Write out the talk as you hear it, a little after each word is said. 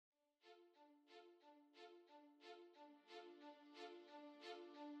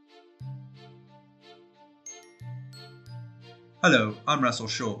Hello, I'm Russell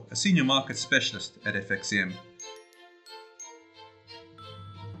Shaw, a senior market specialist at FXCM.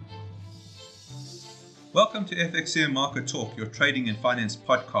 Welcome to FXCM Market Talk, your trading and finance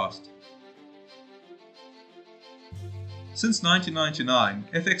podcast. Since 1999,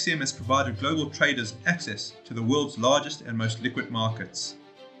 FXCM has provided global traders access to the world's largest and most liquid markets.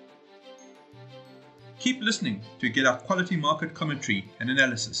 Keep listening to get our quality market commentary and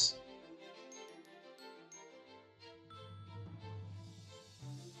analysis.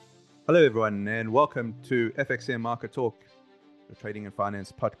 Hello everyone and welcome to FXCM Market Talk, the trading and finance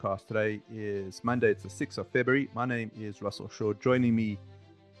podcast. Today is Monday, it's the 6th of February. My name is Russell Shaw. Joining me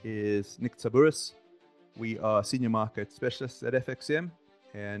is Nick Tsabouris. We are senior market specialists at FXCM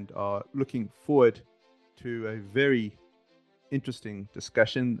and are looking forward to a very interesting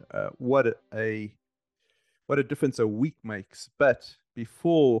discussion. What a difference a week makes. But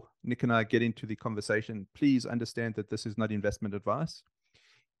before Nick and I get into the conversation, please understand that this is not investment advice.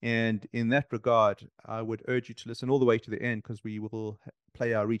 And in that regard, I would urge you to listen all the way to the end because we will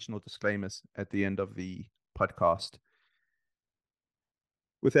play our regional disclaimers at the end of the podcast.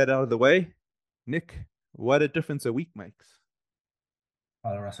 With that out of the way, Nick, what a difference a week makes.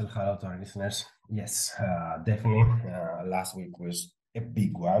 Hello, Russell. Hello to our listeners. Yes, definitely. Last week was a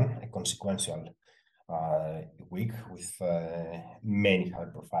big one, a consequential week with many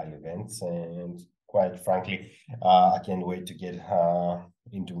high-profile events, and quite frankly, I can't wait to get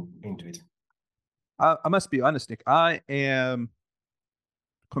into it. I must be honest, Nick. I am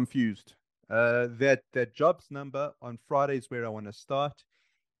confused. That jobs number on Friday is where I want to start.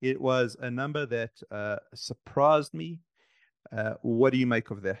 It was a number that surprised me. What do you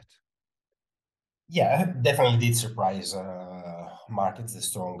make of that? Yeah, definitely did surprise markets, the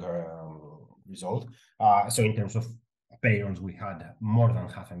strong result. So in terms of payrolls, we had more than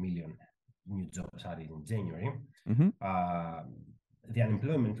 500,000 new jobs added in January. Mm-hmm. The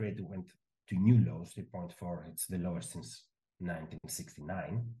unemployment rate went to new lows, 3.4. It's the lowest since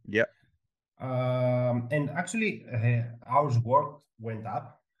 1969. Yeah. And actually, hours worked went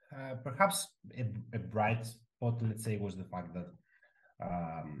up. Perhaps a bright spot, let's say, was the fact that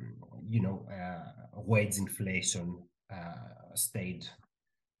wage inflation stayed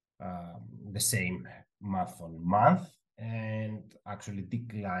the same month on month and actually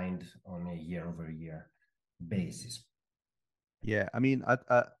declined on a year-over-year basis. Yeah, I mean, I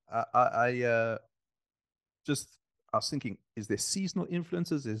was thinking, is there seasonal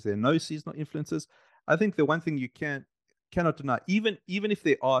influences? Is there no seasonal influences? I think the one thing you cannot deny, even if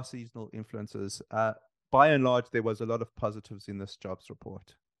there are seasonal influences, by and large, there was a lot of positives in this jobs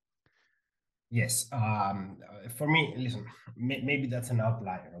report. Yes. For me, listen, maybe that's an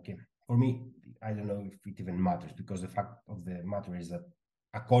outlier. Okay. For me, I don't know if it even matters because the fact of the matter is that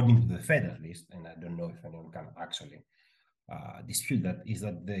according to the Fed, at least, and I don't know if anyone can actually dispute that, is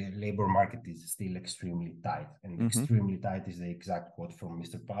that the labor market is still extremely tight, and extremely tight is the exact quote from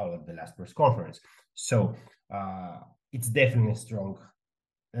Mr. Powell at the last press conference. So it's definitely a strong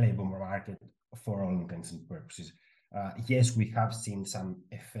labor market for all intents and purposes. Yes, we have seen some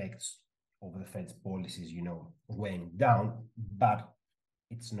effects of the Fed's policies, weighing down, but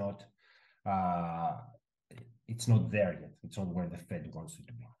it's not there yet. It's not where the Fed wants it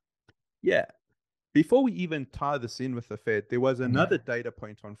to be. Yeah. Before we even tie this in with the Fed, there was another data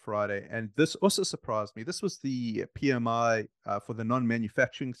point on Friday, and this also surprised me. This was the PMI for the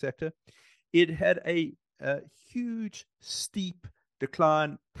non-manufacturing sector. It had a huge, steep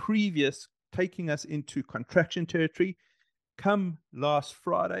decline previous, taking us into contraction territory. Come last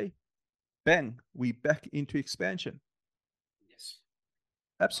Friday, bang, we back into expansion. Yes.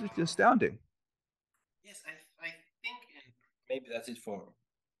 Absolutely astounding. Yes, I think maybe that's it for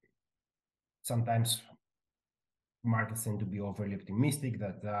sometimes markets tend to be overly optimistic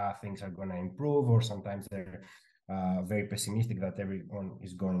that things are going to improve, or sometimes they're very pessimistic that everything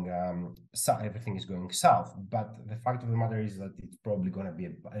is going south. But the fact of the matter is that it's probably going to be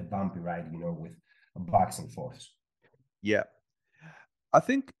a bumpy ride, with backs and forths. Yeah, I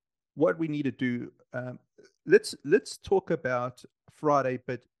think what we need to do, let's talk about Friday,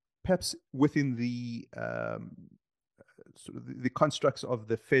 but perhaps within the sort of the constructs of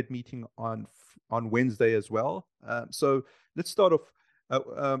the Fed meeting on Wednesday as well. So let's start off.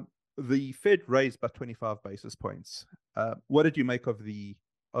 The Fed raised by 25 basis points. What did you make of the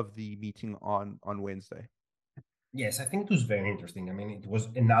meeting on Wednesday? Yes, I think it was very interesting. I mean, it was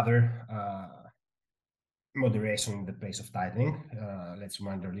another moderation in the pace of tightening. Let's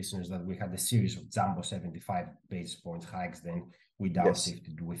remind our listeners that we had a series of jumbo 75 basis points hikes, then we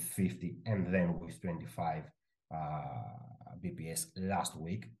downshifted with 50 and then with 25 BPS last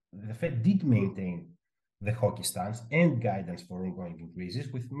week. The Fed did maintain the hawkish stance and guidance for ongoing increases,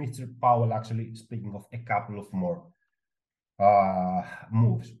 with Mr. Powell actually speaking of a couple of more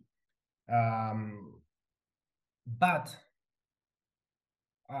moves. But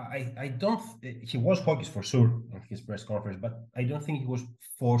I don't. He was hawkish for sure in his press conference, but I don't think he was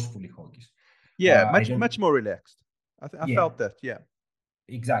forcefully hawkish. Yeah, I don't. much more relaxed. I Yeah, felt that. Yeah.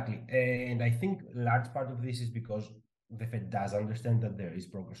 exactly. And I think large part of this is because the Fed does understand that there is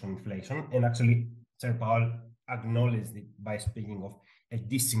progress on inflation, and actually, Chair Powell acknowledged it by speaking of a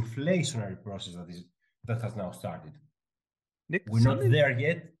disinflationary process that has now started. Nick, We're not there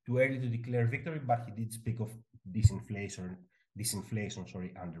yet, too early to declare victory, but he did speak of disinflation,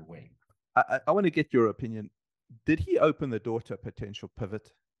 underway. I want to get your opinion. Did he open the door to a potential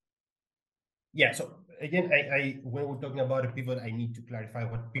pivot? Yeah. So again, I when we're talking about a pivot, I need to clarify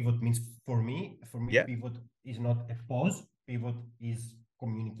what pivot means for me. For me, Yeah. pivot is not a pause. Pivot is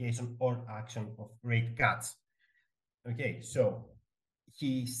communication or action of rate cuts. Okay. So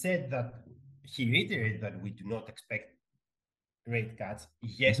he said that he reiterated that we do not expect rate cuts.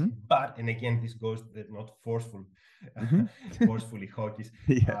 Yes, but and again, this goes to the not forceful, forcefully hawkish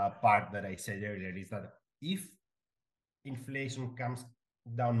part that I said earlier, is that if inflation comes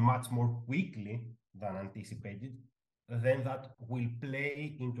down much more quickly than anticipated, then that will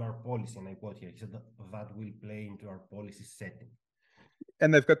play into our policy. And I quote here, he said that will play into our policy setting.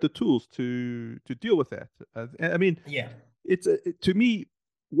 And they've got the tools to deal with that. I mean, yeah, it's to me,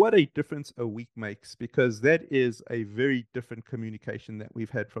 what a difference a week makes, because that is a very different communication that we've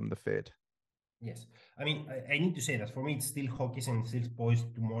had from the Fed. Yes, I mean, I need to say that for me, it's still hawkish and still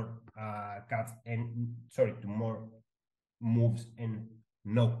poised to more cuts and to more moves and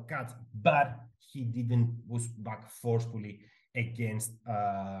no cuts, but he didn't push back forcefully against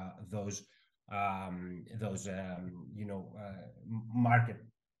those market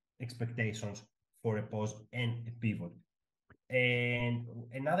expectations for a pause and a pivot. And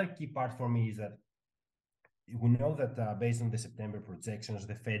another key part for me is that we know that based on the September projections,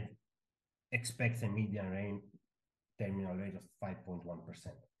 the Fed expects a median terminal rate of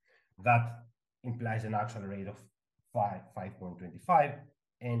 5.1%. That implies an actual rate of 5.25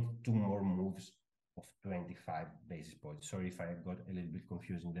 and two more moves of 25 basis points. Sorry if I got a little bit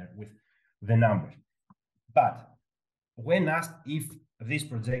confusing there with the numbers. But when asked if these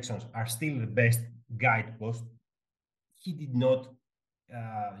projections are still the best guidepost, he did not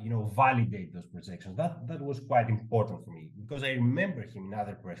validate those projections. That was quite important for me, because I remember him in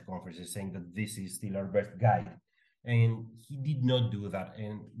other press conferences saying that this is still our best guide. And he did not do that.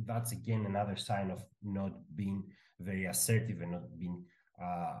 And that's, again, another sign of not being very assertive and not being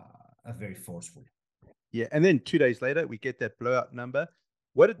very forceful. Yeah. And then 2 days later, we get that blowout number.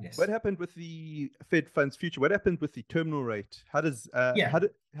 What happened with the Fed funds future? What happened with the terminal rate? How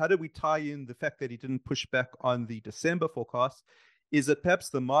do we tie in the fact that he didn't push back on the December forecast? Is it perhaps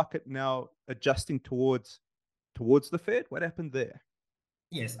the market now adjusting towards the Fed? What happened there?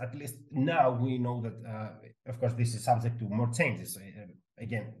 Yes, at least now we know that, of course, this is subject to more changes.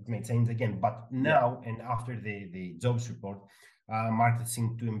 Again, it may change again, but now and after the jobs report, markets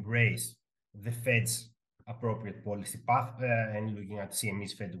seem to embrace the Fed's appropriate policy path. And looking at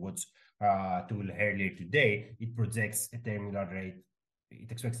CME's FedWatch tool earlier today, it projects a terminal rate.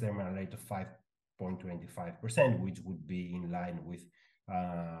 It expects a terminal rate of 5.25%, which would be in line with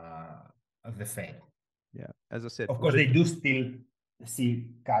the Fed. Yeah, as I said, of course, they do still see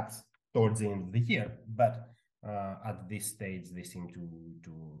cuts towards the end of the year, but at this stage, they seem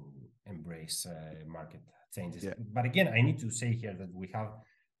to embrace market changes. Yeah. But again, I need to say here that we have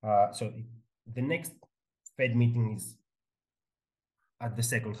the next Fed meeting is at the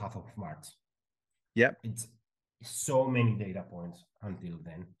second half of March. Yeah, it's so many data points until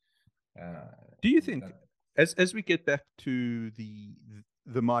then. Do you think, as we get back to the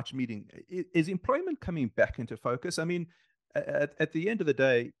March meeting, is employment coming back into focus? I mean, at the end of the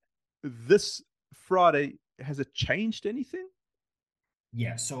day, this Friday, has it changed anything?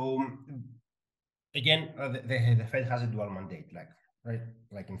 Yeah. So again, the Fed has a dual mandate,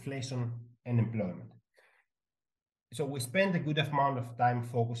 like inflation and employment. So we spent a good amount of time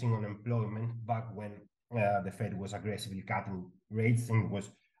focusing on employment back when the Fed was aggressively cutting rates and was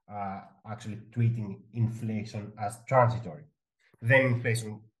actually treating inflation as transitory. Then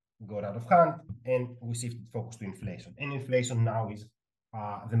inflation got out of hand and we shifted focus to inflation. And inflation now is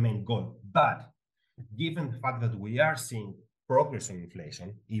the main goal. But given the fact that we are seeing progress on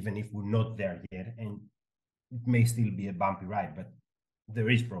inflation, even if we're not there yet, and it may still be a bumpy ride, but there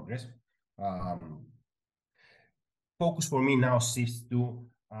is progress. Focus for me now shifts to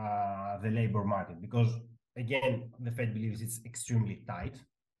the labor market, because again, the Fed believes it's extremely tight.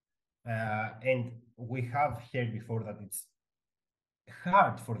 And we have heard before that it's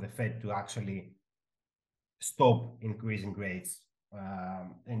hard for the Fed to actually stop increasing rates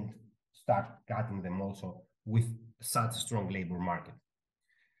and start cutting them also with such a strong labor market.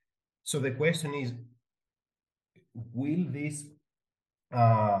 So the question is, will this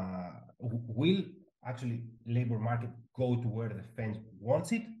will actually labor market go to where the Fed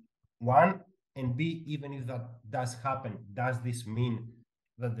wants it? One, and B, even if that does happen, does this mean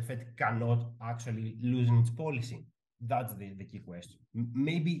that the Fed cannot actually loosen its policy? That's the key question.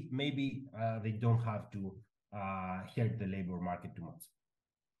 Maybe they don't have to hurt the labor market too much.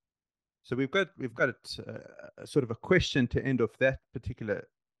 So we've got sort of a question to end off that particular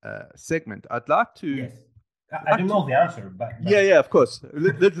segment. I'd like to. Yes. I don't know the answer, but yeah, of course.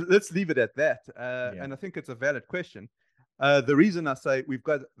 Let's leave it at that. And I think it's a valid question. The reason I say we've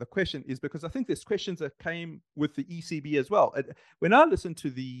got the question is because I think there's questions that came with the ECB as well. When I listened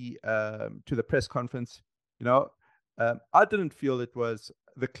to the press conference, I didn't feel it was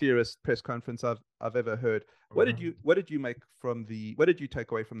the clearest press conference I've ever heard. What did you make from what did you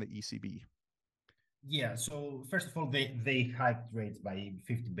take away from the ECB? Yeah, so first of all, they hiked rates by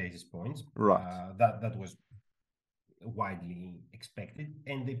 50 basis points. Right. That was widely expected,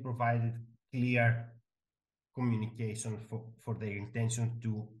 and they provided clear communication for their intention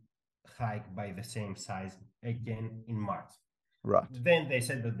to hike by the same size again in March. Right. Then they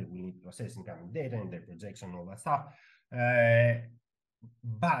said that they will need to assess incoming data and their projection, all that stuff.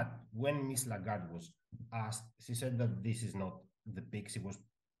 But when Ms. Lagarde was asked, she said that this is not the peak. She was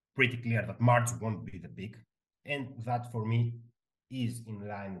pretty clear that March won't be the peak. And that for me is in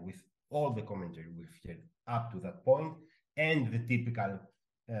line with all the commentary we've heard up to that point and the typical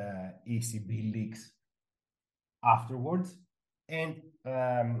ECB leaks afterwards, and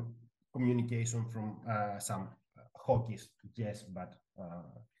communication from some hawkish, yes, but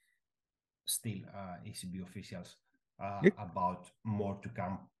still ECB officials about more to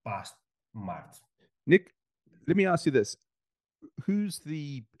come past March. Nick, let me ask you this: who's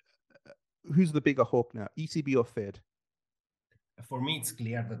the bigger hawk now, ECB or Fed? For me, it's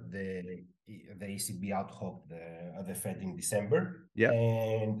clear that the ECB out-hawked the Fed in December. Yeah.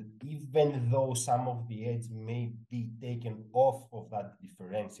 And even though some of the edge may be taken off of that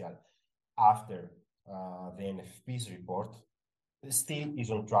differential after the NFP's report, still is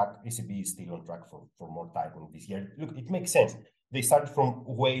on track. ECB is still on track for more tightening this year. Look, it makes sense. They started from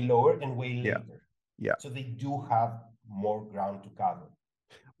way lower and way later. Yeah. So they do have more ground to cover.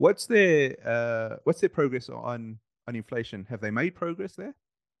 What's their progress on inflation? Have they made progress there?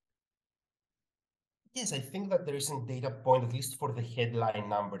 Yes, I think that there is a data point, at least for the headline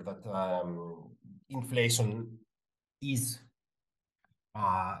number, that inflation is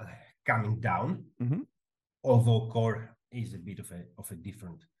coming down, although core is a bit of a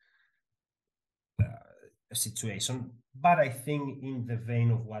different situation. But I think in the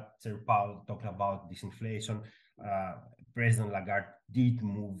vein of what Sir Powell talked about, disinflation, President Lagarde did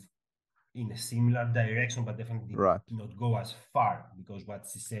move in a similar direction, but definitely did not go as far, because what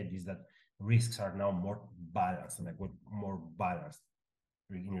she said is that risks are now more balanced, in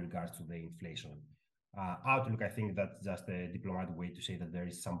regards to the inflation outlook. I think that's just a diplomatic way to say that there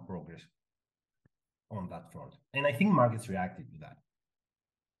is some progress on that front. And I think markets reacted to that.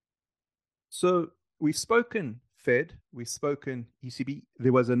 So we've spoken Fed, we've spoken ECB.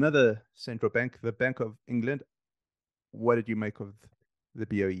 There was another central bank, the Bank of England. What did you make of the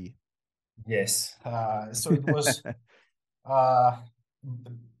BOE? Yes. So it was,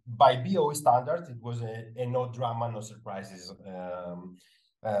 by BOE standards, it was a no drama, no surprises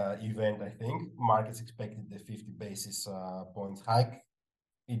event, I think. Markets expected the 50 basis points hike.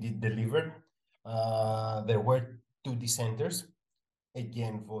 It did deliver. There were two dissenters,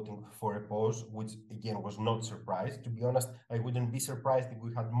 again voting for a pause, which again was not surprised. To be honest, I wouldn't be surprised if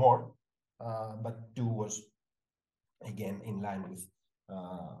we had more, but two was again in line with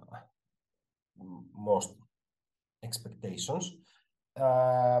most expectations.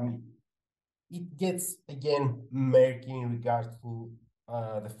 It gets again murky in regards to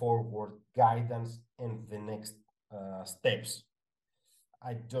the forward guidance and the next steps.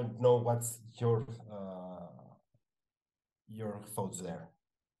 I don't know what's your thoughts there.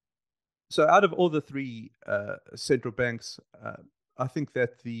 So out of all the three central banks, I think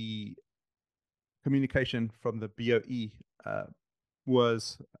that the communication from the BOE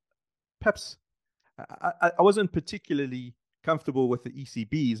was perhaps, I wasn't particularly comfortable with the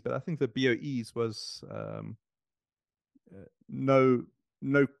ECB's, but I think the BOE's was no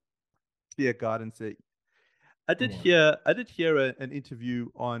clear guidance there. I did hear an interview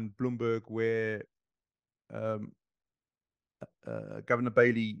on Bloomberg where Governor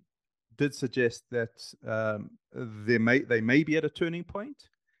Bailey did suggest that they may be at a turning point,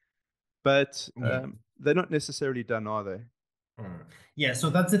 but they're not necessarily done, are they? Yeah, so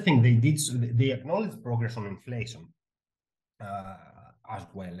that's the thing. They acknowledge progress on inflation as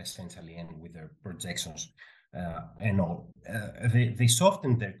well, essentially, and with their projections and all. They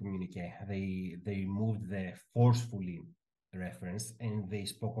softened their communique. They moved the forcefully reference, and they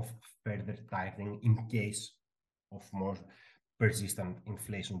spoke of further tightening in case of more persistent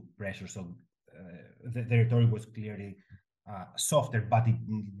inflation pressure. So the rhetoric was clearly softer, but it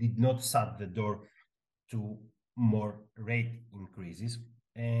did not shut the door to more rate increases.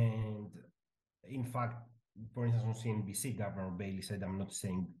 And in fact, for instance, on CNBC, Governor Bailey said, "I'm not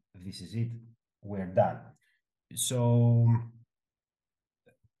saying this is it, we're done." So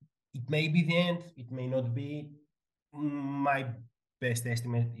it may be the end, it may not be. My best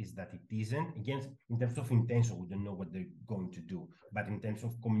estimate is that it isn't. Again, in terms of intention, we don't know what they're going to do, but in terms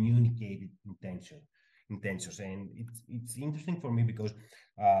of communicated intentions, and it's interesting for me because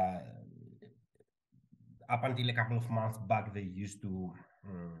up until a couple of months back, they used to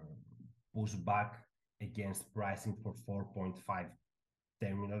push back against pricing for 4.5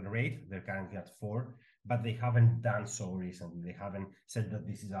 terminal rate. They're currently at 4, but they haven't done so recently. They haven't said that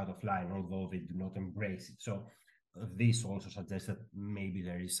this is out of line, although they do not embrace it. So this also suggests that maybe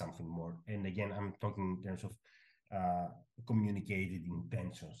there is something more. And again, I'm talking in terms of communicated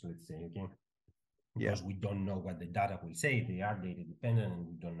intentions, let's say, okay? Because we don't know what the data will say. They are data dependent, and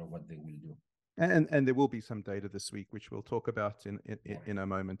we don't know what they will do. And there will be some data this week, which we'll talk about in a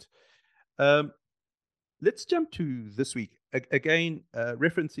moment. Let's jump to this week. Again,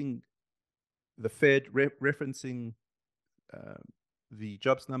 referencing the Fed, referencing the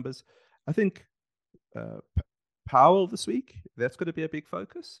jobs numbers. I think Powell this week, that's going to be a big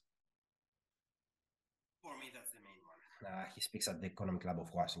focus. For me, that's the main one. He speaks at the Economic Club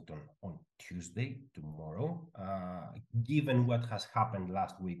of Washington on Tuesday, tomorrow. Given what has happened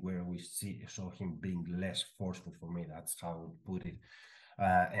last week, where we saw him being less forceful, for me, that's how I would put it.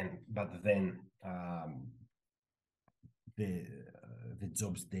 But then the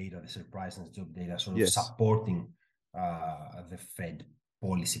jobs data, the surprising job data, sort of supporting the Fed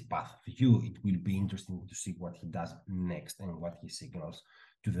policy path view. It will be interesting to see what he does next and what he signals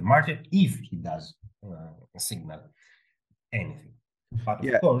to the market, if he does signal anything. But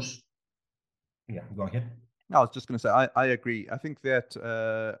of course, go ahead. I was just going to say, I agree. I think that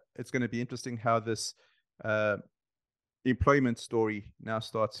it's going to be interesting how this employment story now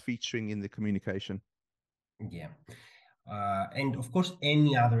starts featuring in the communication. Yeah. And of course,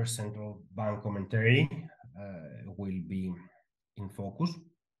 any other central bank commentary will be in focus.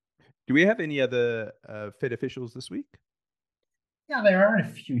 Do we have any other Fed officials this week? Yeah, there are a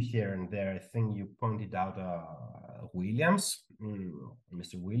few here and there. I think you pointed out Williams,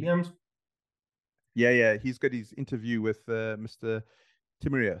 Mr. Williams. Yeah. He's got his interview with Mr.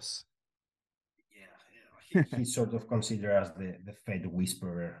 Timirios. Yeah, he's sort of considered as the Fed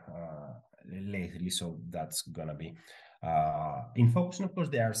whisperer lately, so that's gonna be in focus. And of course,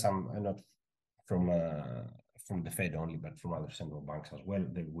 there are some not from the Fed only, but from other central banks as well.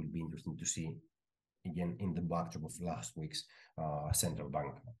 That will be interesting to see, again, in the backdrop of last week's central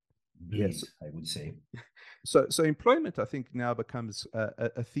bank blitz, I would say. So employment, I think, now becomes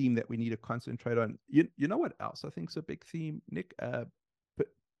a theme that we need to concentrate on. You know what else I think is a big theme, Nick?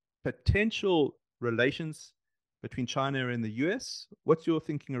 Potential relations between China and the US. What's your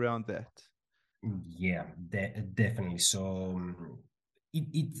thinking around that? Yeah, definitely. So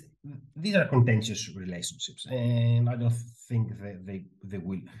these are contentious relationships, and I don't think that they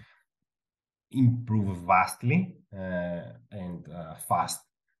will improve vastly and fast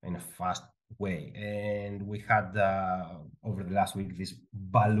in a fast way. And we had over the last week this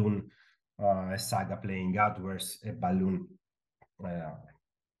balloon saga playing out, where a balloon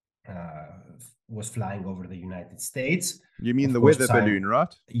was flying over the United States. You mean the weather balloon,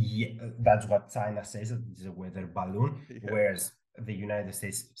 right? Yeah, that's what China says. It's a weather balloon, whereas the United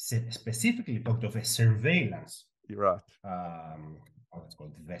States specifically talked of a surveillance. You're right. Let's call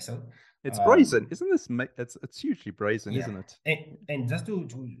it vessel. It's brazen, isn't this? It's hugely brazen, isn't it? And just to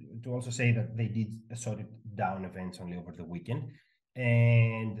also say that they did sort it down eventually over the weekend,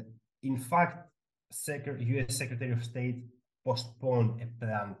 and in fact, U.S. Secretary of State postponed a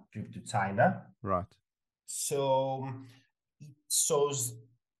planned trip to China. Right. So it shows,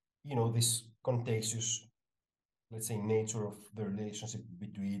 this contentious, let's say, nature of the relationship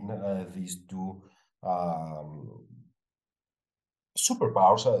between these two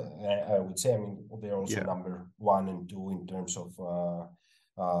superpowers. I would say. I mean, they're also number 1 and 2 in terms of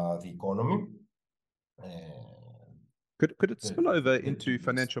the economy. Could it spill over into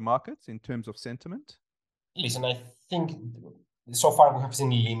financial markets in terms of sentiment? Listen, I think so far we have seen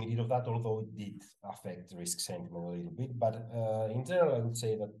limited of that, although it did affect risk sentiment a little bit. But in general, I would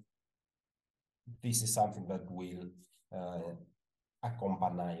say that this is something that will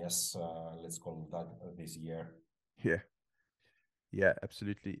accompany us, let's call it that, this year. Yeah,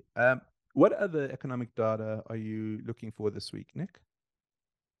 absolutely. What other economic data are you looking for this week, Nick?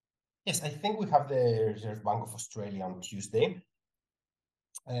 Yes, I think we have the Reserve Bank of Australia on Tuesday.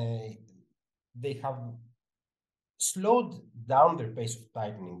 They have slowed down their pace of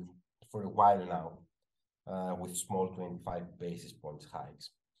tightening for a while now, with small 25 basis points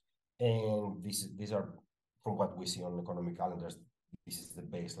hikes. And these are, from what we see on economic calendars, this is the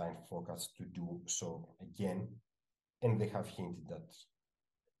baseline forecast to do so again. And they have hinted at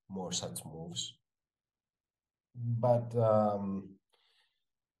more such moves. But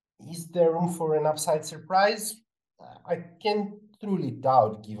is there room for an upside surprise? I can't truly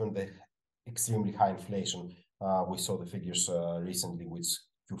doubt, given the extremely high inflation. We saw the figures recently, which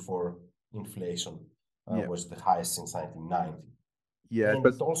Q4 inflation was the highest since 1990. Yeah, and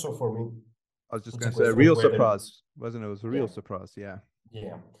but also for me, I was just going to say a real surprise, wasn't it? It was a real surprise, yeah.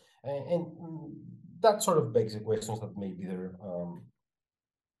 And that sort of begs the questions that maybe their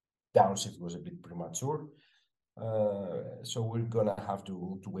downshift was a bit premature. So we're gonna have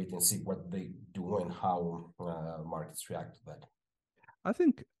to wait and see what they do and how markets react to that. I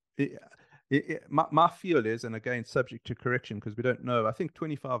think my feel is, and again, subject to correction because we don't know, I think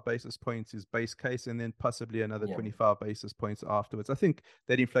 25 basis points is base case and then possibly another 25 basis points afterwards. I think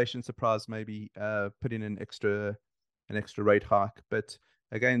that inflation surprise maybe put in an extra rate hike, but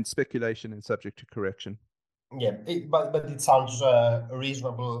again, speculation and subject to correction. Yeah, but it sounds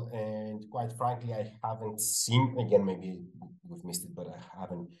reasonable, and quite frankly, I haven't seen, again, maybe we've missed it, but I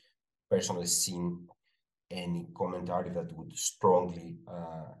haven't personally seen any commentary that would strongly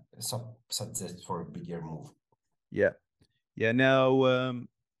suggest for a bigger move. Yeah. Now,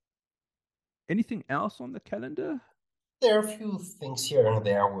 anything else on the calendar? There are a few things here and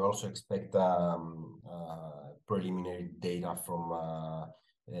there. We also expect preliminary data from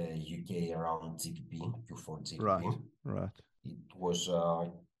UK around GDP, Q4 GDP. Right. It was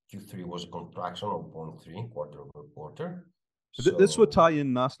Q3 was a contraction of 0.3 quarter over quarter. So this will tie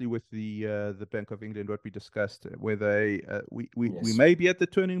in nicely with the Bank of England, what we discussed, where they we may be at the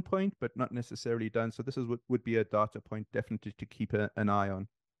turning point, but not necessarily done. So this is what would be a data point definitely to keep an eye on.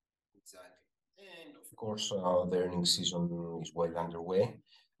 Exactly, and of course the earnings season is well underway.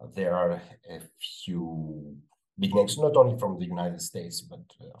 There are a few big names, not only from the United States, but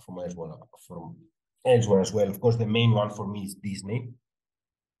from elsewhere as well. Of course, the main one for me is Disney.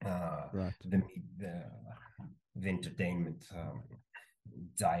 Right. The entertainment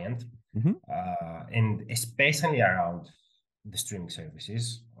giant, mm-hmm. And especially around the streaming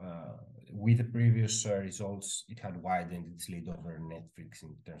services. With the previous results, it had widened its lead over Netflix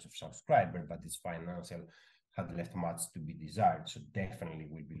in terms of subscriber, but its financial had left much to be desired. So definitely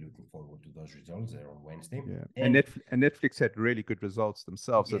we'll be looking forward to those results there on Wednesday. Yeah, and Netflix had really good results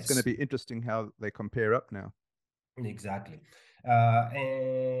themselves. So it's going to be interesting how they compare up now. Exactly.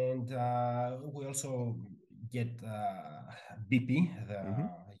 And we also get BP,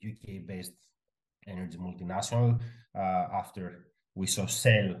 the UK-based energy multinational, after we saw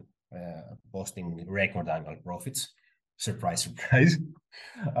Shell posting record annual profits. Surprise, surprise.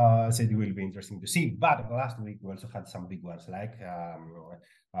 So it will be interesting to see. But last week we also had some big ones like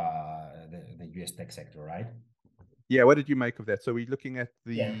the US tech sector, right? Yeah, what did you make of that? So we're looking at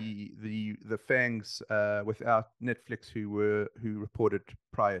the FANGs without Netflix, who reported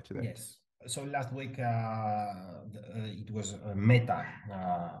prior to that. Yes. So last week it was Meta,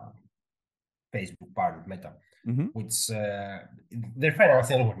 Facebook part of Meta, which their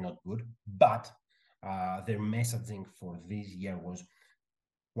financials were not good, but their messaging for this year was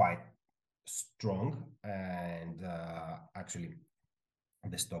quite strong, and actually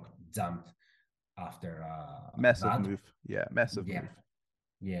the stock jumped after massive that. Move. Yeah, massive move.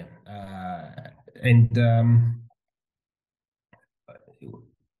 Yeah, and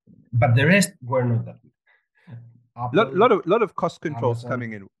but the rest were not that good. Apple, lot of cost controls Amazon,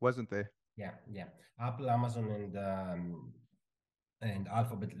 coming in, wasn't there? Yeah. Apple, Amazon, and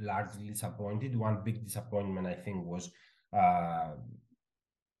Alphabet largely disappointed. One big disappointment, I think, was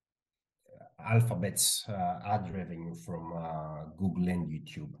Alphabet's ad revenue from Google and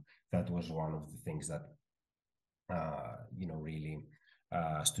YouTube. That was one of the things that really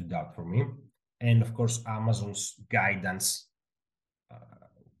stood out for me. And of course, Amazon's guidance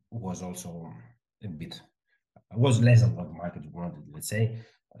was also was less than what the market wanted, let's say.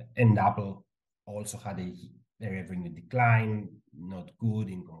 And Apple also had a the revenue decline, not good,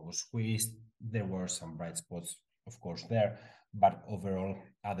 income was squeezed. There were some bright spots, of course, there, but overall,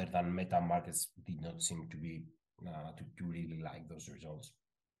 other than meta markets, did not seem to be to really like those results.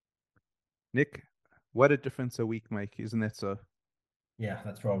 Nick, what a difference a week make, isn't that so? Yeah,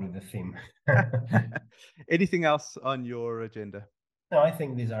 that's probably the theme. Anything else on your agenda? No, I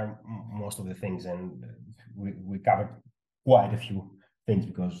think these are most of the things, and we covered quite a few things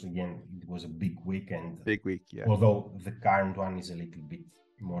because again, it was a big week, and Big week, yeah. although the current one is a little bit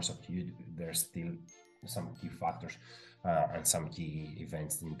more subdued, there's still some key factors and some key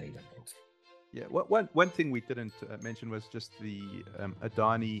events in data points. Yeah, one thing we didn't mention was just the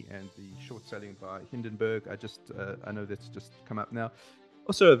Adani and the short selling by Hindenburg. I know that's just come up now.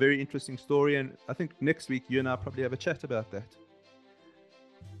 Also, a very interesting story, and I think next week you and I probably have a chat about that.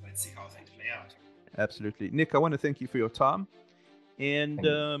 Let's see how things play out. Absolutely. Nick, I want to thank you for your time. And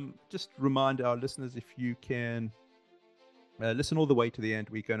just remind our listeners, if you can listen all the way to the end,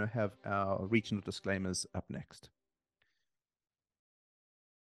 we're going to have our regional disclaimers up next.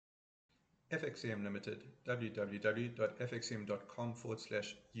 FXCM Limited,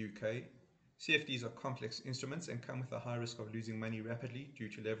 www.fxcm.com/UK. CFDs are complex instruments and come with a high risk of losing money rapidly due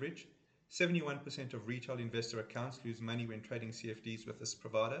to leverage. 71% of retail investor accounts lose money when trading CFDs with this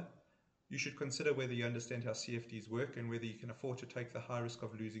provider. You should consider whether you understand how CFDs work and whether you can afford to take the high risk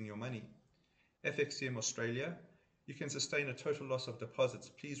of losing your money. FXCM Australia, you can sustain a total loss of deposits.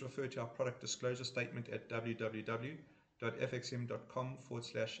 Please refer to our product disclosure statement at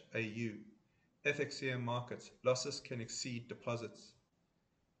www.fxcm.com/au. FXCM Markets, losses can exceed deposits.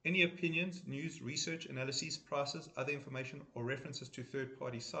 Any opinions, news, research, analyses, prices, other information, or references to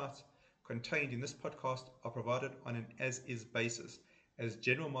third-party sites contained in this podcast are provided on an as-is basis as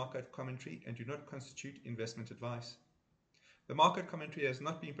general market commentary and do not constitute investment advice. The market commentary has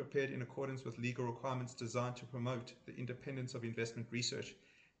not been prepared in accordance with legal requirements designed to promote the independence of investment research,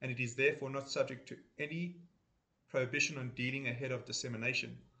 and it is therefore not subject to any prohibition on dealing ahead of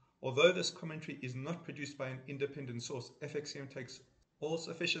dissemination. Although this commentary is not produced by an independent source, FXCM takes all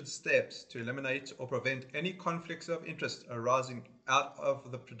sufficient steps to eliminate or prevent any conflicts of interest arising out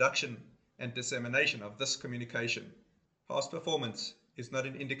of the production and dissemination of this communication. Past performance is not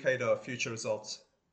an indicator of future results.